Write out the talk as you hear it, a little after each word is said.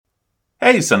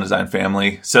Hey, Sun Design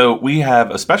family. So we have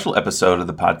a special episode of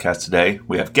the podcast today.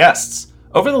 We have guests.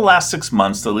 Over the last 6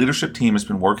 months, the leadership team has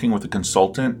been working with a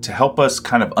consultant to help us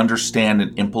kind of understand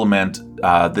and implement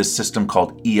this system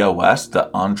called EOS,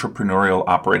 the Entrepreneurial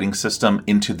Operating System,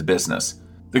 into the business.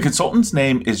 The consultant's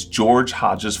name is George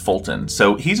Hodges Fulton.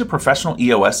 So he's a professional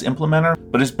EOS implementer,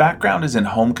 but his background is in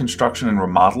home construction and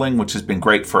remodeling, which has been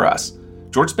great for us.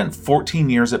 George spent 14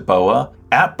 years at BOA.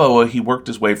 At BOA, he worked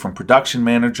his way from production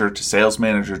manager to sales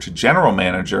manager to general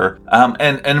manager,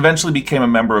 and eventually became a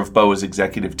member of BOA's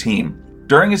executive team.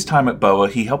 During his time at BOA,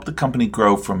 he helped the company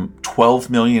grow from 12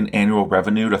 million annual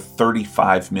revenue to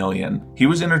 35 million. He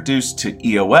was introduced to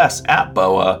EOS at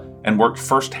BOA and worked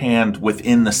firsthand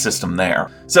within the system there.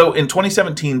 So in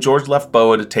 2017, George left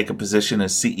BOA to take a position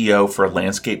as CEO for a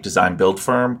landscape design build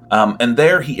firm. And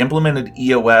there he implemented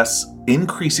EOS,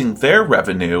 increasing their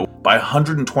revenue by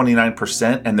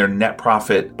 129% and their net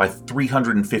profit by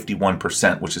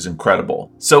 351%, which is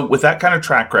incredible. So with that kind of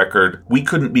track record, we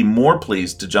couldn't be more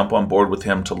pleased to jump on board with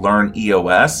him to learn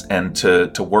EOS and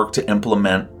to work to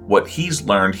implement what he's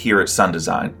learned here at Sun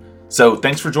Design. So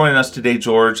thanks for joining us today,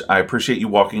 George. I appreciate you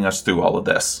walking us through all of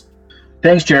this.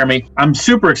 Thanks, Jeremy. I'm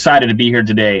super excited to be here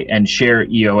today and share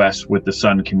EOS with the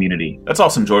Sun community. That's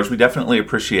awesome, George. We definitely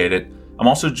appreciate it. I'm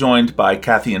also joined by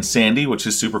Kathy and Sandy, which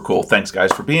is super cool. Thanks,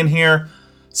 guys, for being here.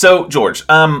 So, George,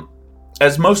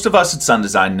 as most of us at Sun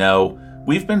Design know,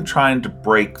 we've been trying to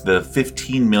break the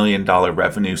 $15 million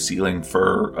revenue ceiling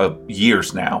for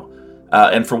years now.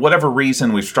 And for whatever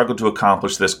reason, we've struggled to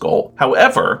accomplish this goal.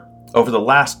 However, over the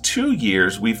last 2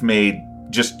 years, we've made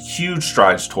just huge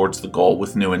strides towards the goal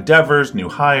with new endeavors, new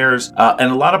hires,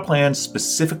 and a lot of plans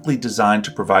specifically designed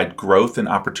to provide growth and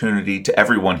opportunity to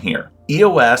everyone here.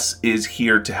 EOS is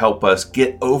here to help us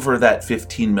get over that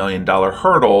 $15 million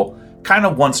hurdle kind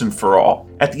of once and for all.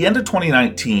 At the end of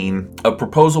 2019, a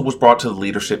proposal was brought to the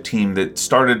leadership team that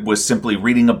started with simply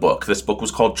reading a book. This book was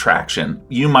called Traction.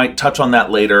 You might touch on that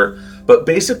later, but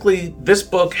basically this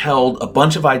book held a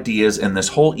bunch of ideas in this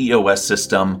whole EOS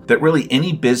system that really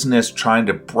any business trying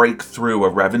to break through a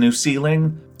revenue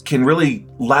ceiling can really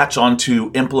latch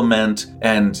onto, implement,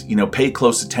 and pay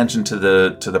close attention to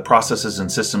the processes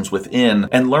and systems within,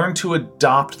 and learn to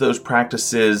adopt those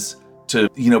practices to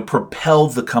propel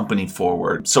the company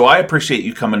forward. So I appreciate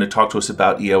you coming to talk to us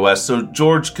about EOS. So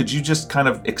George, could you just kind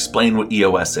of explain what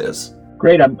EOS is?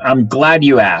 Great. I'm glad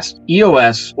you asked.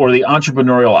 EOS, or the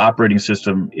Entrepreneurial Operating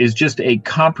System, is just a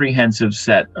comprehensive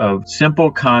set of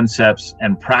simple concepts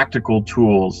and practical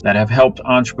tools that have helped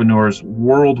entrepreneurs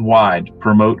worldwide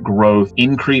promote growth,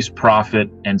 increase profit,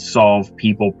 and solve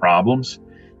people problems.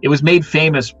 It was made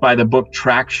famous by the book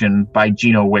Traction by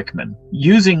Gino Wickman.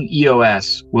 Using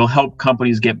EOS will help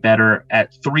companies get better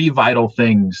at 3 vital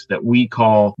things that we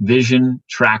call vision,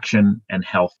 traction, and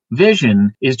health.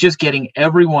 Vision is just getting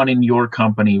everyone in your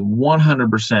company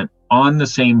 100% on the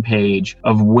same page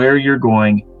of where you're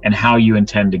going and how you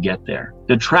intend to get there.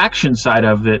 The traction side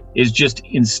of it is just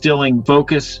instilling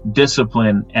focus,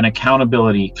 discipline, and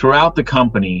accountability throughout the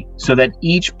company so that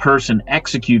each person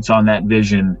executes on that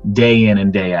vision day in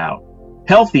and day out.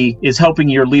 Healthy is helping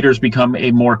your leaders become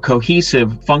a more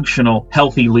cohesive, functional,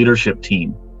 healthy leadership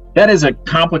team. That is a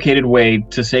complicated way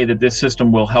to say that this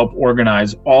system will help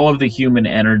organize all of the human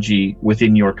energy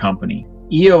within your company.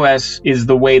 EOS is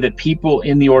the way that people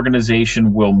in the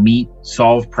organization will meet,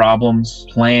 solve problems,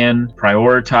 plan,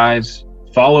 prioritize,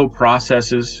 follow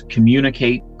processes,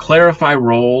 communicate, clarify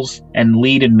roles, and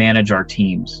lead and manage our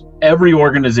teams. Every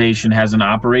organization has an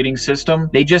operating system.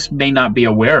 They just may not be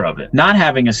aware of it. Not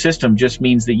having a system just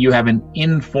means that you have an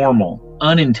informal,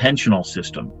 unintentional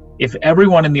system. If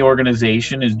everyone in the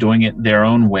organization is doing it their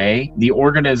own way, the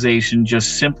organization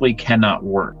just simply cannot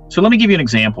work. So let me give you an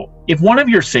example. If one of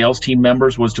your sales team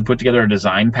members was to put together a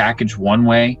design package one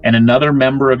way, and another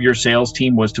member of your sales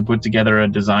team was to put together a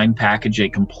design package a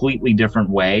completely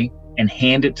different way, and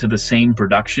hand it to the same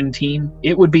production team,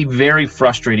 it would be very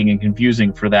frustrating and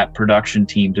confusing for that production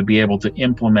team to be able to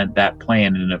implement that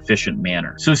plan in an efficient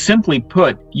manner. So simply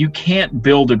put, you can't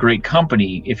build a great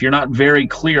company if you're not very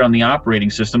clear on the operating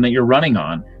system that you're running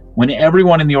on. When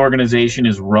everyone in the organization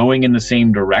is rowing in the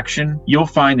same direction, you'll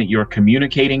find that you're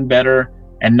communicating better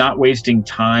and not wasting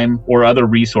time or other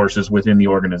resources within the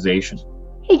organization.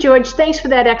 Hey, George, thanks for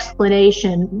that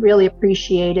explanation. Really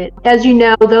appreciate it. As you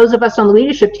know, those of us on the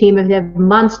leadership team have had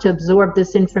months to absorb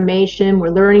this information.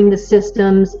 We're learning the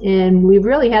systems, and we've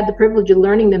really had the privilege of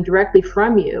learning them directly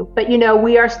from you. But,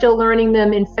 we are still learning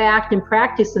them in fact and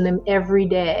practicing them every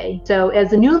day. So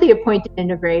as a newly appointed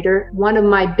integrator, one of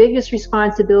my biggest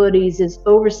responsibilities is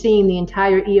overseeing the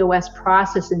entire EOS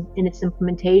process in its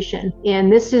implementation.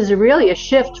 And this is really a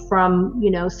shift from,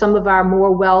 some of our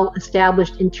more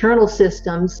well-established internal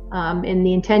systems. And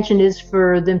the intention is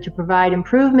for them to provide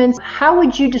improvements. How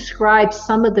would you describe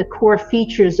some of the core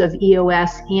features of EOS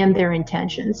and their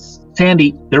intentions?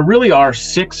 Sandy, there really are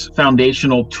 6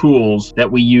 foundational tools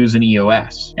that we use in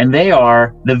EOS, and they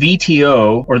are the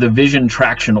VTO, or the Vision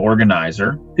Traction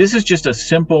Organizer. This is just a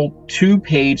simple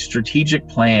 2-page strategic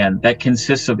plan that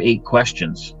consists of 8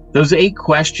 questions. Those 8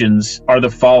 questions are the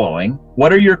following.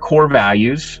 What are your core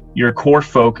values, your core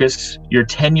focus, your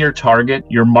 10-year target,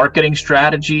 your marketing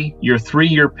strategy, your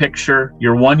 3-year picture,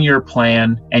 your 1-year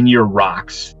plan, and your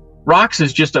rocks? Rocks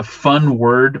is just a fun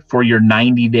word for your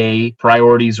 90-day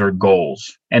priorities or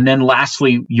goals. And then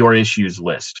lastly, your issues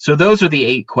list. So those are the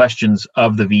 8 questions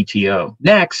of the VTO.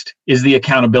 Next is the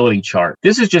accountability chart.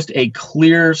 This is just a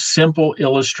clear, simple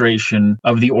illustration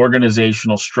of the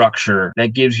organizational structure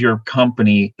that gives your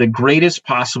company the greatest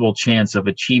possible chance of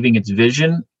achieving its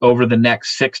vision over the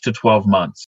next 6 to 12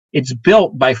 months. It's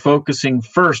built by focusing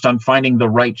first on finding the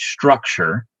right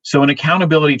structure. So an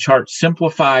accountability chart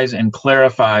simplifies and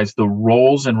clarifies the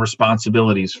roles and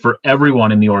responsibilities for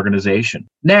everyone in the organization.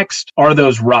 Next are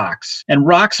those rocks. And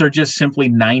rocks are just simply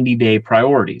 90-day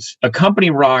priorities. A company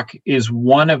rock is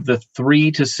one of the 3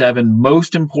 to 7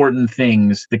 most important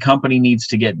things the company needs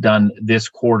to get done this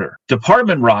quarter.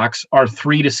 Department rocks are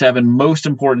 3 to 7 most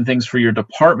important things for your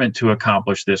department to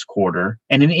accomplish this quarter.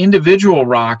 And an individual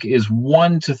rock is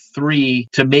 1 to 3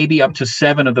 to maybe up to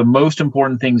 7 of the most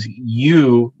important things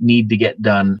you need to get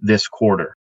done this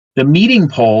quarter. The meeting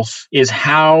pulse is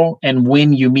how and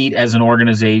when you meet as an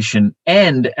organization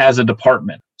and as a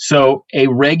department. So a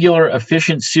regular,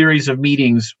 efficient series of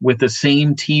meetings with the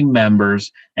same team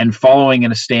members and following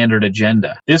in a standard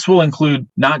agenda. This will include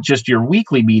not just your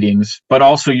weekly meetings, but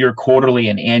also your quarterly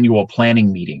and annual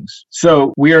planning meetings.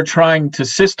 So we are trying to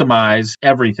systemize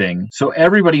everything so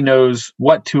everybody knows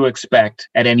what to expect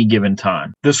at any given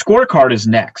time. The scorecard is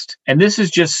next, and this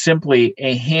is just simply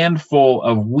a handful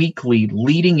of weekly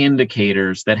leading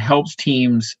indicators that helps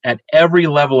teams at every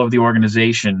level of the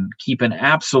organization keep an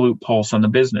absolute pulse on the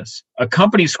business. A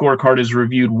company scorecard is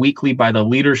reviewed weekly by the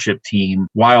leadership team,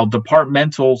 while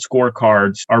departmental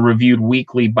scorecards are reviewed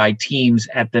weekly by teams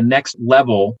at the next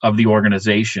level of the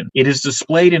organization. It is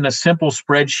displayed in a simple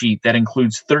spreadsheet that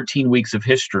includes 13 weeks of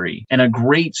history, and a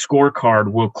great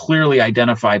scorecard will clearly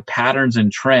identify patterns and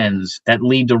trends that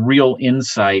lead to real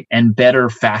insight and better,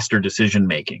 faster decision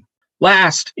making.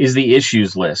 Last is the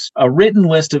issues list, a written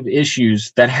list of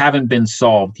issues that haven't been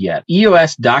solved yet.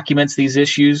 EOS documents these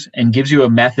issues and gives you a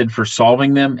method for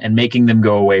solving them and making them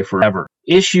go away forever.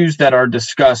 Issues that are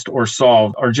discussed or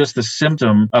solved are just the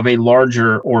symptom of a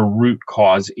larger or root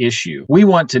cause issue. We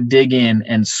want to dig in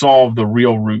and solve the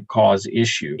real root cause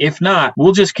issue. If not,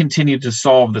 we'll just continue to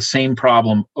solve the same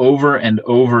problem over and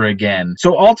over again.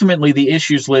 So ultimately, the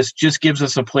issues list just gives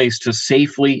us a place to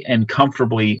safely and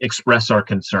comfortably express our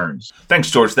concerns. Thanks,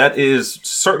 George. That is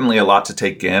certainly a lot to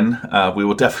take in. We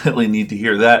will definitely need to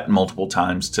hear that multiple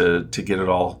times to get it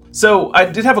all. So I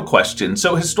did have a question.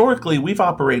 So historically, we've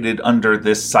operated under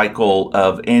this cycle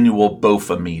of annual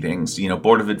BOFA meetings,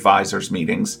 Board of Advisors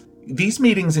meetings. These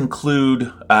meetings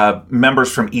include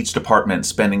members from each department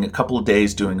spending a couple of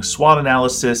days doing a SWOT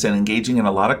analysis and engaging in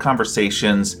a lot of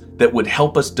conversations that would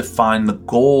help us define the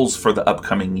goals for the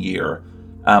upcoming year.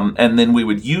 And then we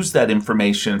would use that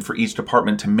information for each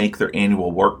department to make their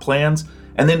annual work plans.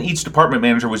 And then each department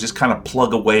manager would just kind of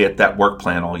plug away at that work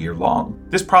plan all year long.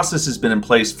 This process has been in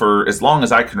place for as long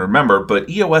as I can remember, but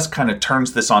EOS kind of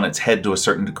turns this on its head to a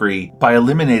certain degree by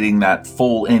eliminating that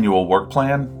full annual work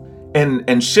plan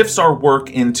and shifts our work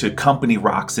into company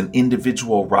rocks and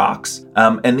individual rocks.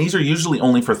 And these are usually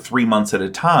only for 3 months at a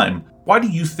time. Why do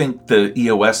you think the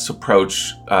EOS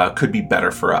approach could be better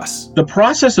for us? The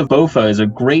process of BOFA is a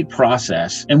great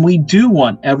process, and we do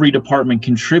want every department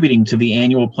contributing to the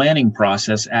annual planning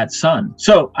process at Sun.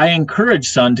 So I encourage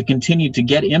Sun to continue to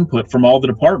get input from all the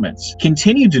departments.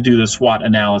 Continue to do the SWOT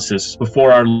analysis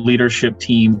before our leadership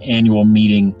team annual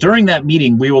meeting. During that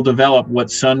meeting, we will develop what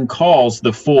Sun calls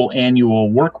the full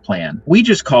annual work plan. We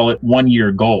just call it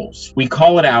 1-year goals. We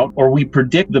call it out, or we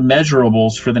predict the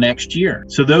measurables for the next year.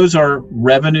 So those are for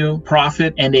revenue,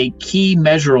 profit, and a key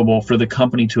measurable for the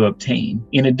company to obtain.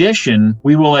 In addition,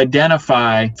 we will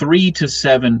identify 3 to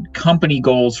 7 company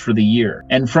goals for the year.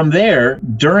 And from there,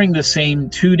 during the same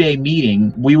 2-day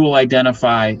meeting, we will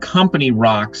identify company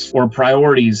rocks or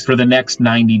priorities for the next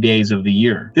 90 days of the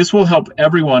year. This will help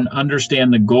everyone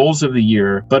understand the goals of the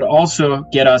year, but also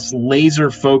get us laser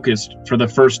focused for the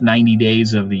first 90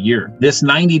 days of the year. This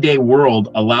 90-day world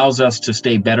allows us to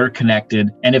stay better connected,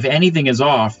 and if anything is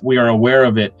off, we are aware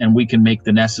of it and we can make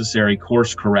the necessary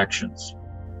course corrections.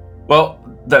 Well,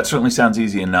 that certainly sounds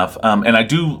easy enough. And I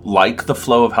do like the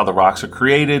flow of how the rocks are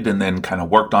created and then kind of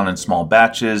worked on in small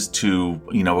batches to,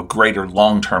 a greater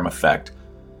long-term effect.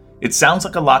 It sounds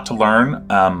like a lot to learn.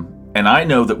 And I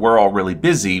know that we're all really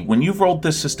busy. When you've rolled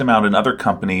this system out in other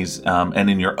companies and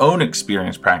in your own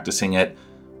experience practicing it,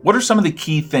 what are some of the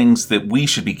key things that we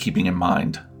should be keeping in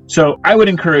mind? So I would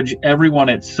encourage everyone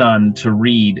at Sun to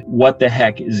read What the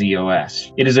Heck is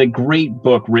EOS? It is a great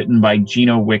book written by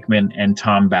Gino Wickman and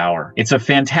Tom Bauer. It's a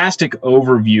fantastic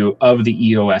overview of the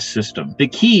EOS system. The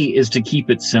key is to keep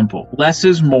it simple. Less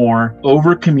is more,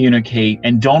 over-communicate,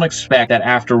 and don't expect that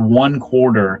after 1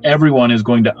 quarter, everyone is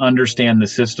going to understand the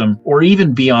system or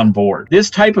even be on board. This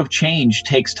type of change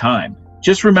takes time.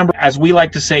 Just remember, as we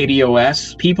like to say at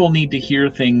EOS, people need to hear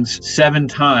things 7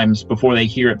 times before they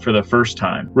hear it for the first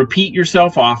time. Repeat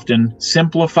yourself often,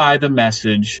 simplify the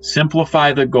message,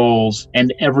 simplify the goals,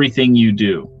 and everything you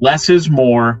do. Less is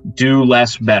more, do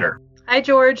less better. Hi,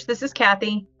 George. This is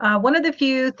Kathy. One of the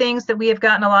few things that we have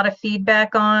gotten a lot of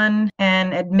feedback on,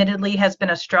 and admittedly has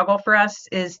been a struggle for us,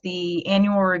 is the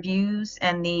annual reviews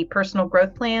and the personal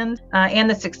growth plans and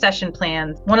the succession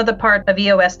plans. One of the parts of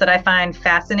EOS that I find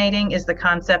fascinating is the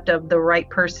concept of the right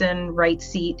person, right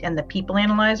seat, and the people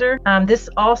analyzer. This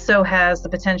also has the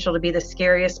potential to be the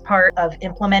scariest part of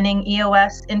implementing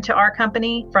EOS into our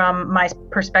company from my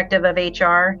perspective of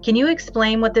HR. Can you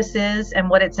explain what this is and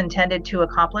what it's intended to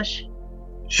accomplish?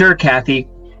 Sure, Kathy.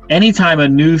 Anytime a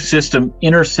new system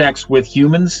intersects with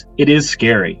humans, it is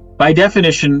scary. By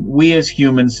definition, we as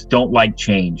humans don't like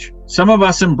change. Some of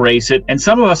us embrace it, and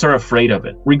some of us are afraid of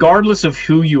it. Regardless of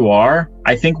who you are,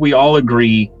 I think we all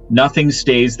agree nothing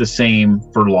stays the same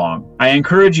for long. I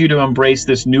encourage you to embrace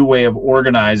this new way of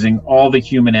organizing all the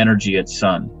human energy at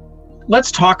Sun. Let's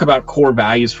talk about core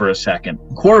values for a second.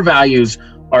 Core values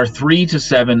are 3 to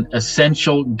 7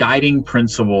 essential guiding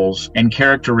principles and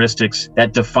characteristics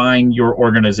that define your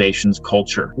organization's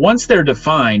culture. Once they're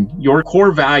defined, your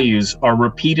core values are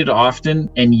repeated often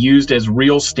and used as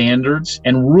real standards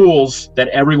and rules that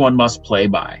everyone must play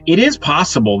by. It is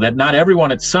possible that not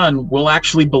everyone at Sun will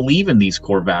actually believe in these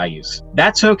core values.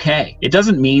 That's okay. It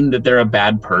doesn't mean that they're a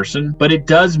bad person, but it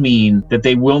does mean that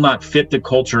they will not fit the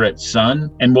culture at Sun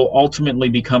and will ultimately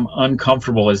become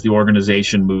uncomfortable as the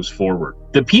organization moves forward.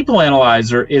 The People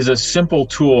Analyzer is a simple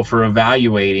tool for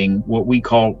evaluating what we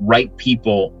call right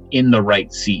people in the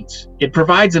right seats. It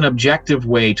provides an objective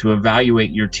way to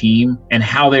evaluate your team and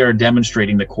how they are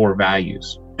demonstrating the core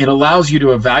values. It allows you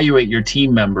to evaluate your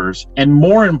team members and,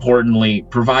 more importantly,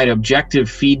 provide objective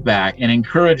feedback and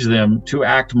encourage them to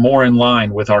act more in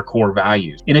line with our core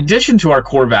values. In addition to our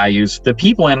core values, the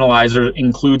People Analyzer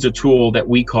includes a tool that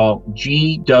we call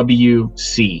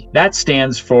GWC. That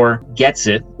stands for Gets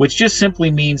It, which just simply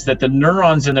means that the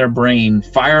neurons in their brain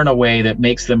fire in a way that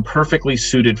makes them perfectly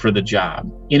suited for the job.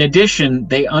 In addition,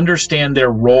 they understand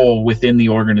their role within the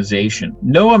organization.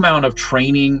 No amount of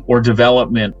training or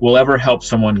development will ever help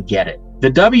someone get it. The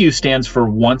W stands for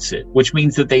Wants It, which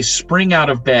means that they spring out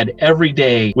of bed every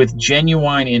day with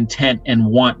genuine intent and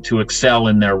want to excel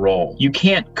in their role. You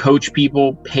can't coach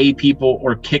people, pay people,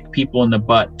 or kick people in the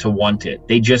butt to want it.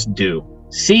 They just do.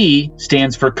 C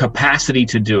stands for capacity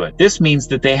to do it. This means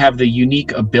that they have the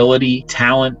unique ability,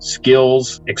 talent,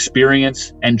 skills,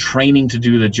 experience, and training to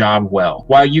do the job well.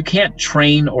 While you can't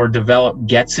train or develop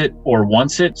Gets It or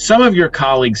Wants It, some of your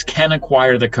colleagues can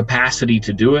acquire the capacity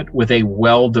to do it with a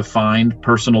well-defined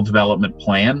personal development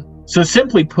plan. So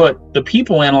simply put, the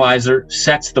People Analyzer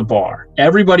sets the bar.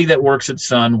 Everybody that works at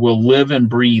Sun will live and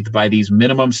breathe by these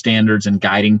minimum standards and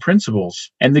guiding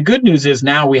principles. And the good news is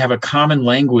now we have a common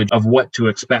language of what to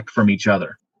expect from each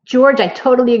other. George, I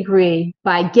totally agree.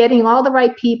 By getting all the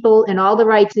right people in all the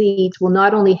right seats will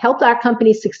not only help our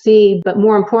company succeed, but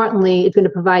more importantly, it's going to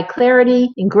provide clarity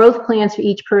and growth plans for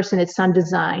each person at Sun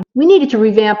Design. We needed to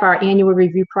revamp our annual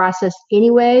review process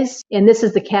anyways, and this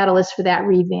is the catalyst for that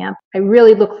revamp. I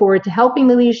really look forward to helping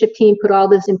the leadership team put all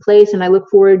this in place, and I look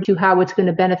forward to how it's going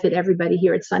to benefit everybody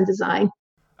here at Sun Design.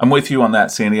 I'm with you on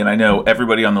that, Sandy, and I know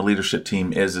everybody on the leadership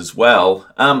team is as well.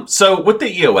 So with the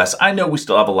EOS, I know we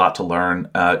still have a lot to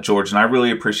learn, George, and I really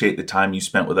appreciate the time you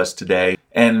spent with us today.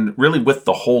 and really with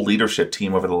the whole leadership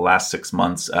team over the last 6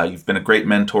 months. You've been a great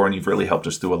mentor and you've really helped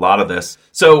us through a lot of this.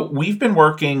 So we've been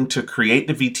working to create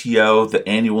the VTO, the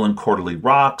annual and quarterly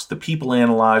rocks, the people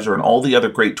analyzer, and all the other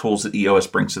great tools that EOS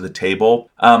brings to the table.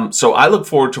 So I look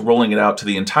forward to rolling it out to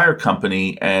the entire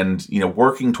company and,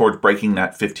 working towards breaking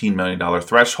that $15 million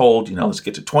threshold. Let's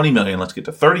get to 20 million, let's get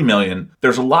to 30 million.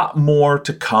 There's a lot more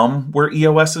to come where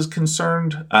EOS is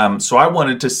concerned. So I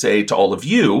wanted to say to all of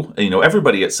you,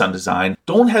 everybody at Sun Design,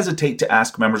 don't hesitate to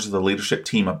ask members of the leadership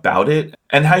team about it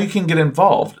and how you can get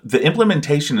involved. The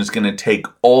implementation is going to take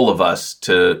all of us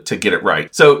to get it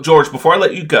right. So George, before I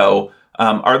let you go,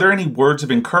 are there any words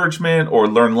of encouragement or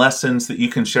learned lessons that you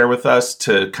can share with us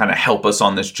to kind of help us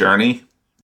on this journey?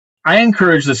 I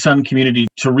encourage the Sun community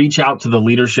to reach out to the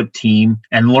leadership team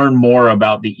and learn more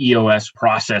about the EOS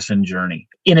process and journey.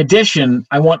 In addition,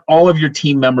 I want all of your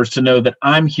team members to know that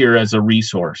I'm here as a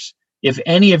resource. If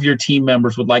any of your team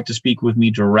members would like to speak with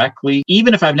me directly,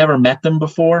 even if I've never met them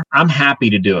before, I'm happy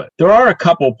to do it. There are a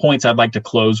couple points I'd like to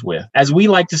close with. As we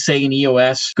like to say in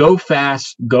EOS, go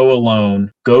fast, go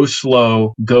alone, go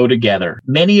slow, go together.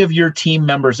 Many of your team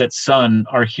members at Sun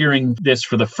are hearing this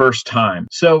for the first time,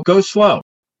 so go slow.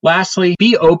 Lastly,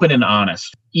 be open and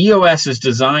honest. EOS is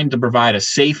designed to provide a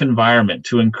safe environment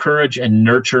to encourage and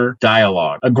nurture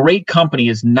dialogue. A great company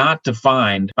is not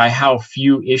defined by how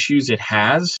few issues it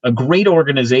has. A great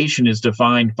organization is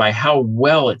defined by how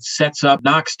well it sets up,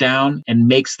 knocks down, and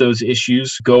makes those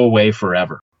issues go away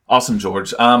forever. Awesome,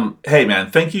 George. Hey, man,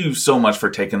 thank you so much for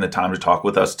taking the time to talk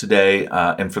with us today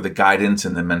and for the guidance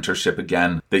and the mentorship,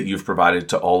 again, that you've provided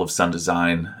to all of Sun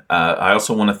Design. I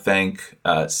also want to thank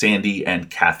Sandy and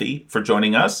Kathy for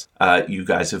joining us. You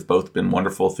guys have both been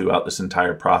wonderful throughout this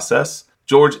entire process.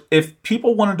 George, if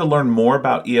people wanted to learn more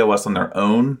about EOS on their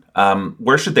own,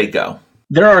 where should they go?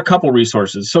 There are a couple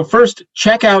resources. So first,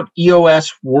 check out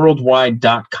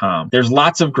eosworldwide.com. There's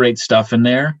lots of great stuff in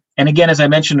there. And again, as I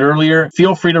mentioned earlier,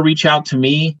 feel free to reach out to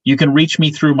me. You can reach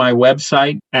me through my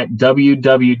website at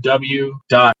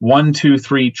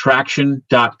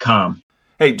www.123traction.com.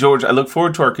 Hey, George, I look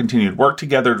forward to our continued work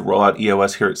together to roll out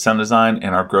EOS here at Sun Design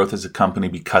and our growth as a company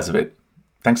because of it.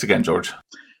 Thanks again, George.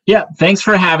 Yeah, thanks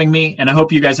for having me, and I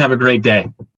hope you guys have a great day.